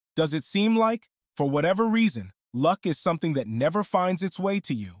Does it seem like, for whatever reason, luck is something that never finds its way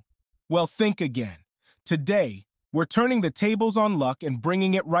to you? Well, think again. Today, we're turning the tables on luck and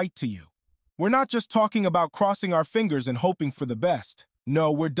bringing it right to you. We're not just talking about crossing our fingers and hoping for the best. No,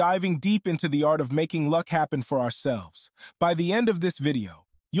 we're diving deep into the art of making luck happen for ourselves. By the end of this video,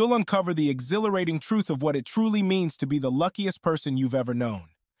 you'll uncover the exhilarating truth of what it truly means to be the luckiest person you've ever known.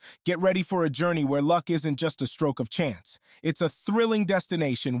 Get ready for a journey where luck isn't just a stroke of chance. It's a thrilling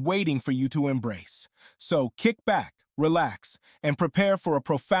destination waiting for you to embrace. So kick back, relax, and prepare for a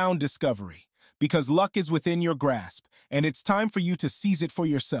profound discovery. Because luck is within your grasp, and it's time for you to seize it for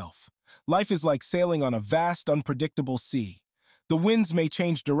yourself. Life is like sailing on a vast, unpredictable sea. The winds may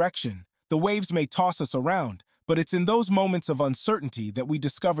change direction, the waves may toss us around, but it's in those moments of uncertainty that we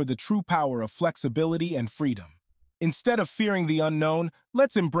discover the true power of flexibility and freedom. Instead of fearing the unknown,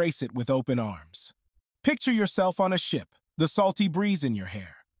 let's embrace it with open arms. Picture yourself on a ship, the salty breeze in your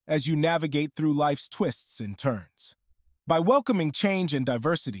hair, as you navigate through life's twists and turns. By welcoming change and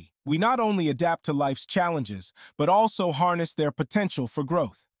diversity, we not only adapt to life's challenges, but also harness their potential for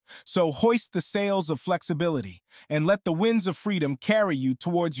growth. So hoist the sails of flexibility and let the winds of freedom carry you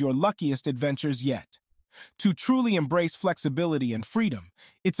towards your luckiest adventures yet. To truly embrace flexibility and freedom,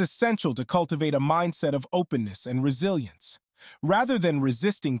 it's essential to cultivate a mindset of openness and resilience. Rather than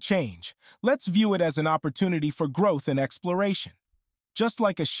resisting change, let's view it as an opportunity for growth and exploration. Just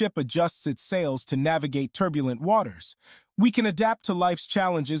like a ship adjusts its sails to navigate turbulent waters, we can adapt to life's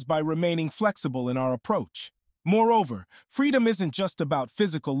challenges by remaining flexible in our approach. Moreover, freedom isn't just about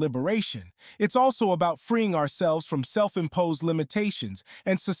physical liberation, it's also about freeing ourselves from self-imposed limitations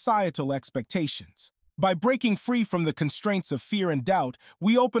and societal expectations. By breaking free from the constraints of fear and doubt,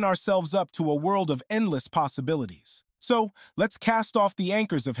 we open ourselves up to a world of endless possibilities. So, let's cast off the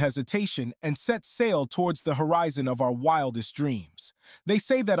anchors of hesitation and set sail towards the horizon of our wildest dreams. They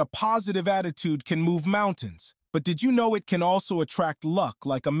say that a positive attitude can move mountains, but did you know it can also attract luck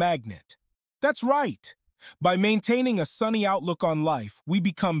like a magnet? That's right! By maintaining a sunny outlook on life, we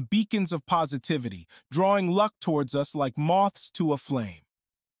become beacons of positivity, drawing luck towards us like moths to a flame.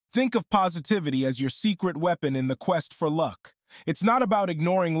 Think of positivity as your secret weapon in the quest for luck. It's not about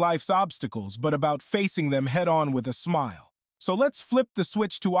ignoring life's obstacles, but about facing them head-on with a smile. So let's flip the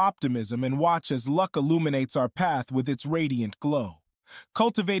switch to optimism and watch as luck illuminates our path with its radiant glow.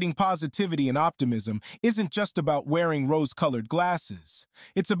 Cultivating positivity and optimism isn't just about wearing rose-colored glasses.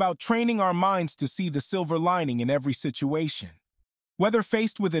 It's about training our minds to see the silver lining in every situation. Whether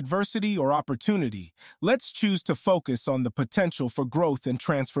faced with adversity or opportunity, let's choose to focus on the potential for growth and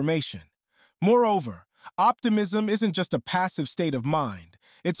transformation. Moreover, optimism isn't just a passive state of mind,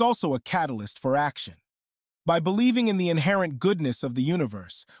 it's also a catalyst for action. By believing in the inherent goodness of the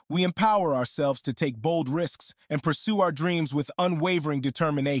universe, we empower ourselves to take bold risks and pursue our dreams with unwavering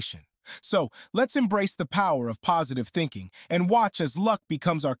determination. So, let's embrace the power of positive thinking and watch as luck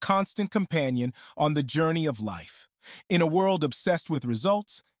becomes our constant companion on the journey of life. In a world obsessed with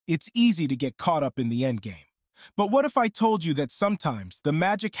results, it's easy to get caught up in the endgame. But what if I told you that sometimes the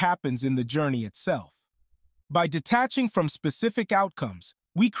magic happens in the journey itself? By detaching from specific outcomes,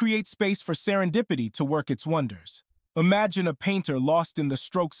 we create space for serendipity to work its wonders. Imagine a painter lost in the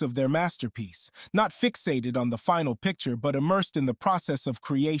strokes of their masterpiece, not fixated on the final picture but immersed in the process of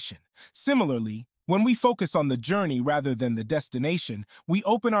creation. Similarly, when we focus on the journey rather than the destination, we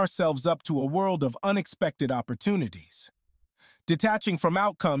open ourselves up to a world of unexpected opportunities. Detaching from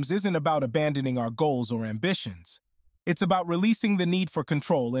outcomes isn't about abandoning our goals or ambitions. It's about releasing the need for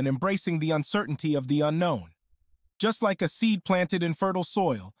control and embracing the uncertainty of the unknown. Just like a seed planted in fertile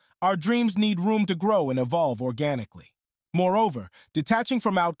soil, our dreams need room to grow and evolve organically. Moreover, detaching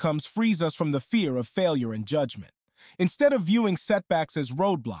from outcomes frees us from the fear of failure and judgment. Instead of viewing setbacks as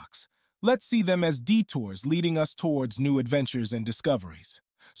roadblocks, let's see them as detours leading us towards new adventures and discoveries.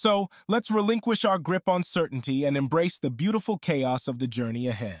 So, let's relinquish our grip on certainty and embrace the beautiful chaos of the journey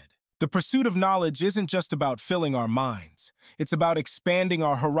ahead. The pursuit of knowledge isn't just about filling our minds. It's about expanding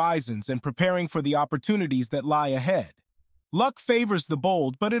our horizons and preparing for the opportunities that lie ahead. Luck favors the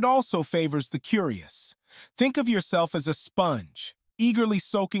bold, but it also favors the curious. Think of yourself as a sponge, eagerly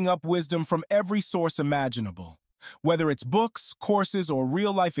soaking up wisdom from every source imaginable. Whether it's books, courses, or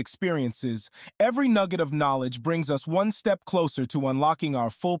real-life experiences, every nugget of knowledge brings us one step closer to unlocking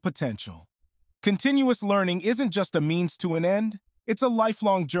our full potential. Continuous learning isn't just a means to an end, it's a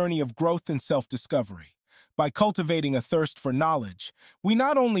lifelong journey of growth and self-discovery. By cultivating a thirst for knowledge, we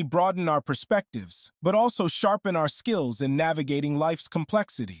not only broaden our perspectives, but also sharpen our skills in navigating life's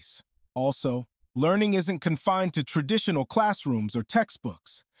complexities. Also, learning isn't confined to traditional classrooms or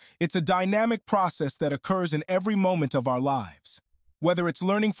textbooks. It's a dynamic process that occurs in every moment of our lives. Whether it's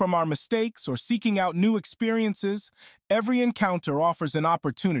learning from our mistakes or seeking out new experiences, every encounter offers an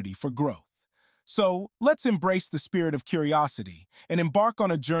opportunity for growth. So, let's embrace the spirit of curiosity and embark on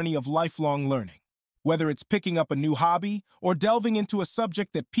a journey of lifelong learning. Whether it's picking up a new hobby or delving into a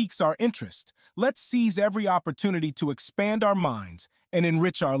subject that piques our interest, let's seize every opportunity to expand our minds and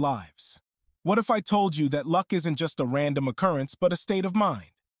enrich our lives. What if I told you that luck isn't just a random occurrence but a state of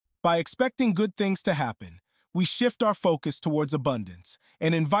mind? By expecting good things to happen, we shift our focus towards abundance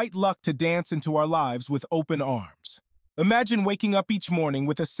and invite luck to dance into our lives with open arms. Imagine waking up each morning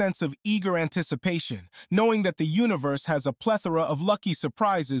with a sense of eager anticipation, knowing that the universe has a plethora of lucky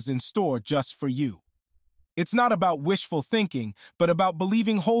surprises in store just for you. It's not about wishful thinking, but about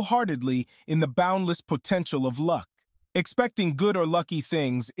believing wholeheartedly in the boundless potential of luck. Expecting good or lucky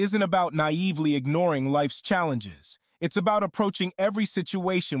things isn't about naively ignoring life's challenges. It's about approaching every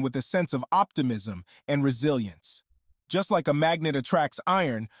situation with a sense of optimism and resilience. Just like a magnet attracts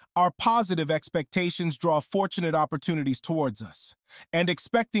iron, our positive expectations draw fortunate opportunities towards us. And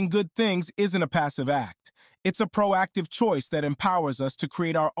expecting good things isn't a passive act. It's a proactive choice that empowers us to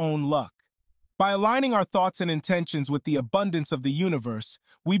create our own luck. By aligning our thoughts and intentions with the abundance of the universe,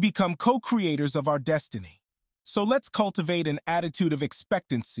 we become co-creators of our destiny. So let's cultivate an attitude of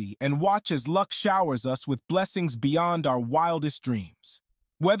expectancy and watch as luck showers us with blessings beyond our wildest dreams.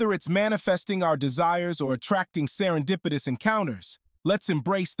 Whether it's manifesting our desires or attracting serendipitous encounters, let's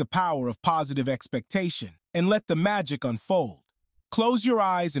embrace the power of positive expectation and let the magic unfold. Close your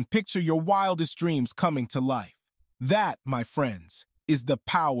eyes and picture your wildest dreams coming to life. That, my friends, is the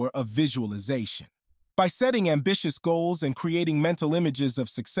power of visualization. By setting ambitious goals and creating mental images of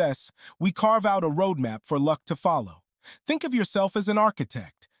success, we carve out a roadmap for luck to follow. Think of yourself as an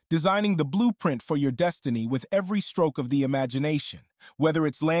architect, designing the blueprint for your destiny with every stroke of the imagination. Whether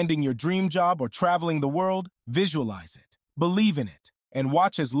it's landing your dream job or traveling the world, visualize it, believe in it, and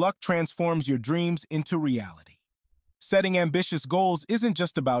watch as luck transforms your dreams into reality. Setting ambitious goals isn't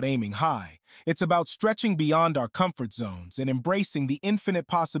just about aiming high. It's about stretching beyond our comfort zones and embracing the infinite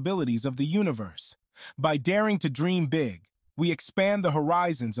possibilities of the universe. By daring to dream big, we expand the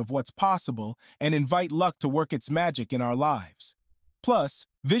horizons of what's possible and invite luck to work its magic in our lives. Plus,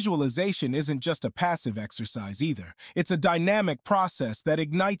 visualization isn't just a passive exercise either. It's a dynamic process that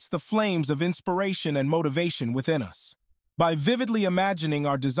ignites the flames of inspiration and motivation within us. By vividly imagining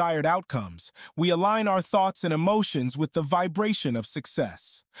our desired outcomes, we align our thoughts and emotions with the vibration of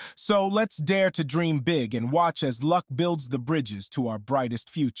success. So let's dare to dream big and watch as luck builds the bridges to our brightest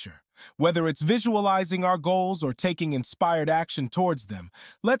future. Whether it's visualizing our goals or taking inspired action towards them,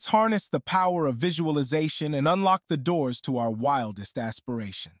 let's harness the power of visualization and unlock the doors to our wildest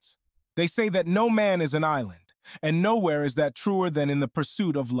aspirations. They say that no man is an island, and nowhere is that truer than in the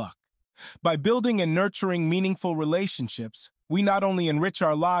pursuit of luck. By building and nurturing meaningful relationships, we not only enrich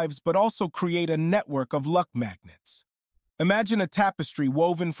our lives but also create a network of luck magnets. Imagine a tapestry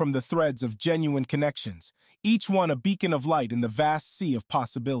woven from the threads of genuine connections, each one a beacon of light in the vast sea of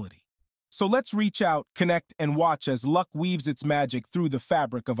possibility. So let's reach out, connect, and watch as luck weaves its magic through the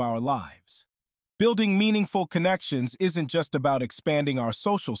fabric of our lives. Building meaningful connections isn't just about expanding our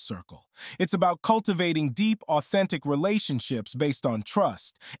social circle. It's about cultivating deep, authentic relationships based on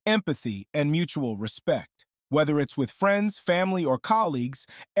trust, empathy, and mutual respect. Whether it's with friends, family, or colleagues,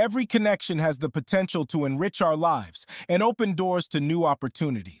 every connection has the potential to enrich our lives and open doors to new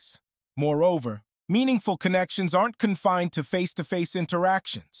opportunities. Moreover, meaningful connections aren't confined to face-to-face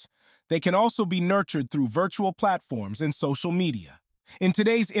interactions. They can also be nurtured through virtual platforms and social media. In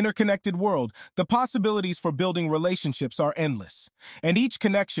today's interconnected world, the possibilities for building relationships are endless, and each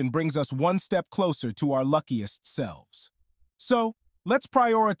connection brings us one step closer to our luckiest selves. So, let's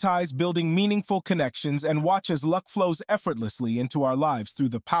prioritize building meaningful connections and watch as luck flows effortlessly into our lives through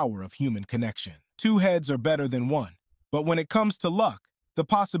the power of human connection. Two heads are better than one, but when it comes to luck, the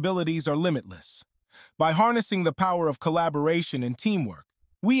possibilities are limitless. By harnessing the power of collaboration and teamwork,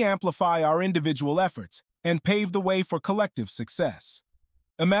 we amplify our individual efforts and pave the way for collective success.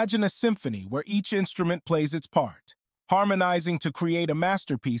 Imagine a symphony where each instrument plays its part, harmonizing to create a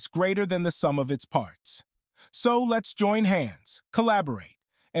masterpiece greater than the sum of its parts. So let's join hands, collaborate,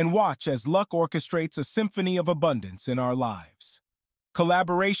 and watch as luck orchestrates a symphony of abundance in our lives.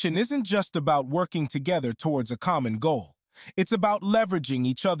 Collaboration isn't just about working together towards a common goal. It's about leveraging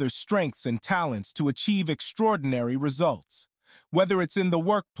each other's strengths and talents to achieve extraordinary results. Whether it's in the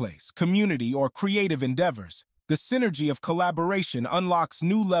workplace, community, or creative endeavors, the synergy of collaboration unlocks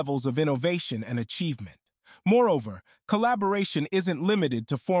new levels of innovation and achievement. Moreover, collaboration isn't limited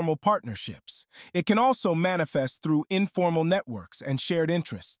to formal partnerships. It can also manifest through informal networks and shared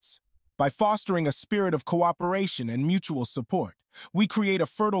interests. By fostering a spirit of cooperation and mutual support, we create a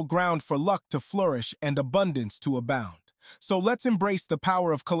fertile ground for luck to flourish and abundance to abound. So let's embrace the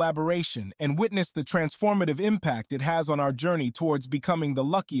power of collaboration and witness the transformative impact it has on our journey towards becoming the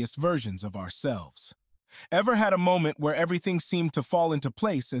luckiest versions of ourselves. Ever had a moment where everything seemed to fall into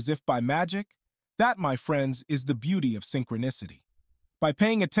place as if by magic? That, my friends, is the beauty of synchronicity. By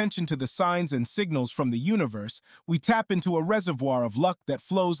paying attention to the signs and signals from the universe, we tap into a reservoir of luck that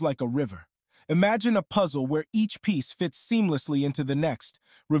flows like a river. Imagine a puzzle where each piece fits seamlessly into the next,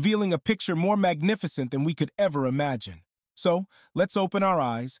 revealing a picture more magnificent than we could ever imagine. So, let's open our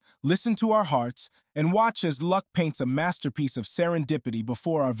eyes, listen to our hearts, and watch as luck paints a masterpiece of serendipity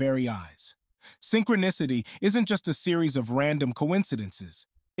before our very eyes. Synchronicity isn't just a series of random coincidences.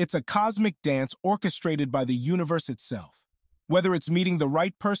 It's a cosmic dance orchestrated by the universe itself. Whether it's meeting the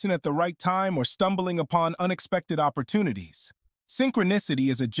right person at the right time or stumbling upon unexpected opportunities, synchronicity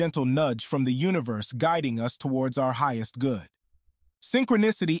is a gentle nudge from the universe guiding us towards our highest good.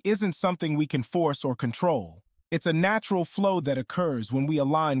 Synchronicity isn't something we can force or control. It's a natural flow that occurs when we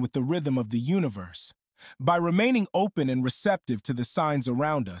align with the rhythm of the universe. By remaining open and receptive to the signs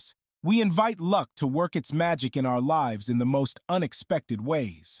around us, we invite luck to work its magic in our lives in the most unexpected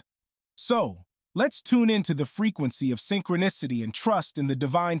ways. So, let's tune into the frequency of synchronicity and trust in the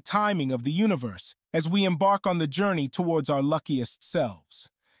divine timing of the universe as we embark on the journey towards our luckiest selves.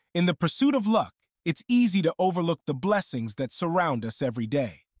 In the pursuit of luck, it's easy to overlook the blessings that surround us every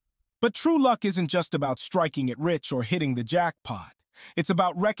day. But true luck isn't just about striking it rich or hitting the jackpot. It's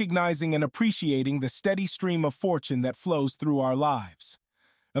about recognizing and appreciating the steady stream of fortune that flows through our lives.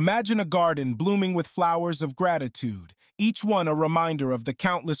 Imagine a garden blooming with flowers of gratitude, each one a reminder of the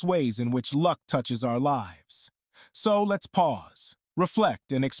countless ways in which luck touches our lives. So let's pause,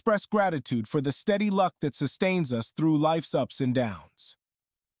 reflect, and express gratitude for the steady luck that sustains us through life's ups and downs.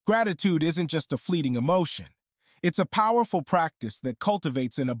 Gratitude isn't just a fleeting emotion. It's a powerful practice that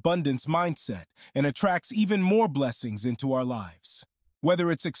cultivates an abundance mindset and attracts even more blessings into our lives.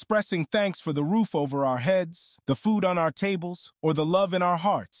 Whether it's expressing thanks for the roof over our heads, the food on our tables, or the love in our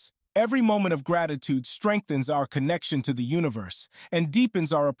hearts, every moment of gratitude strengthens our connection to the universe and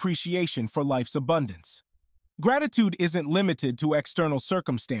deepens our appreciation for life's abundance. Gratitude isn't limited to external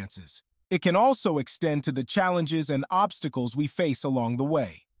circumstances. It can also extend to the challenges and obstacles we face along the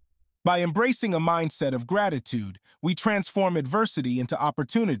way. By embracing a mindset of gratitude, we transform adversity into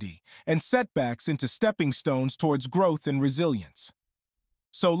opportunity and setbacks into stepping stones towards growth and resilience.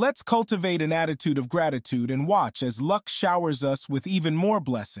 So let's cultivate an attitude of gratitude and watch as luck showers us with even more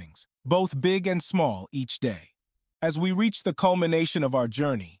blessings, both big and small, each day. As we reach the culmination of our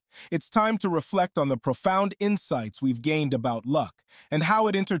journey, it's time to reflect on the profound insights we've gained about luck and how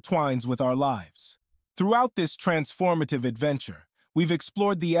it intertwines with our lives. Throughout this transformative adventure, we've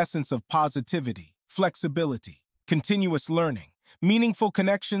explored the essence of positivity, flexibility, continuous learning, meaningful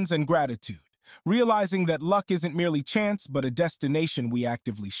connections, and gratitude. Realizing that luck isn't merely chance, but a destination we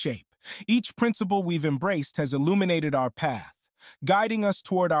actively shape. Each principle we've embraced has illuminated our path, guiding us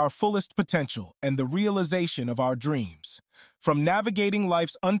toward our fullest potential and the realization of our dreams. From navigating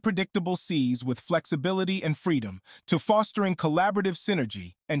life's unpredictable seas with flexibility and freedom to fostering collaborative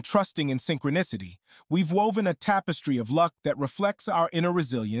synergy and trusting in synchronicity, we've woven a tapestry of luck that reflects our inner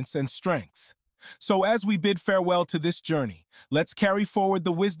resilience and strength. So as we bid farewell to this journey, let's carry forward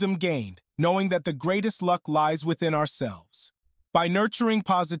the wisdom gained, knowing that the greatest luck lies within ourselves. By nurturing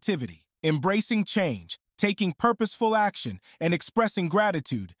positivity, embracing change, taking purposeful action, and expressing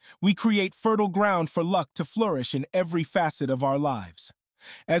gratitude, we create fertile ground for luck to flourish in every facet of our lives.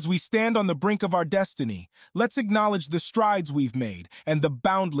 As we stand on the brink of our destiny, let's acknowledge the strides we've made and the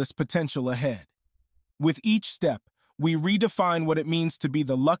boundless potential ahead. With each step, we redefine what it means to be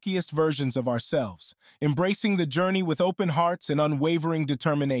the luckiest versions of ourselves, embracing the journey with open hearts and unwavering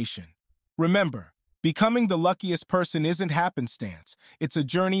determination. Remember, becoming the luckiest person isn't happenstance, it's a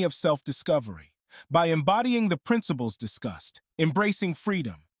journey of self-discovery. By embodying the principles discussed, embracing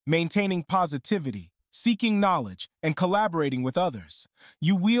freedom, maintaining positivity, seeking knowledge, and collaborating with others,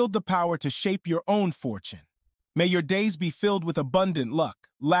 you wield the power to shape your own fortune. May your days be filled with abundant luck,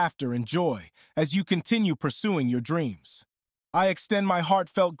 laughter, and joy as you continue pursuing your dreams. I extend my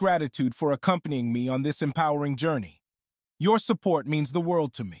heartfelt gratitude for accompanying me on this empowering journey. Your support means the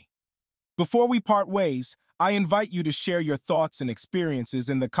world to me. Before we part ways, I invite you to share your thoughts and experiences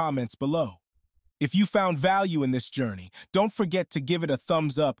in the comments below. If you found value in this journey, don't forget to give it a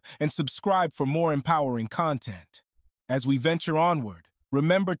thumbs up and subscribe for more empowering content. As we venture onward,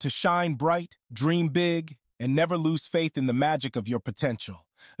 remember to shine bright, dream big, and never lose faith in the magic of your potential.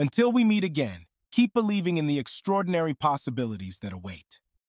 Until we meet again, keep believing in the extraordinary possibilities that await.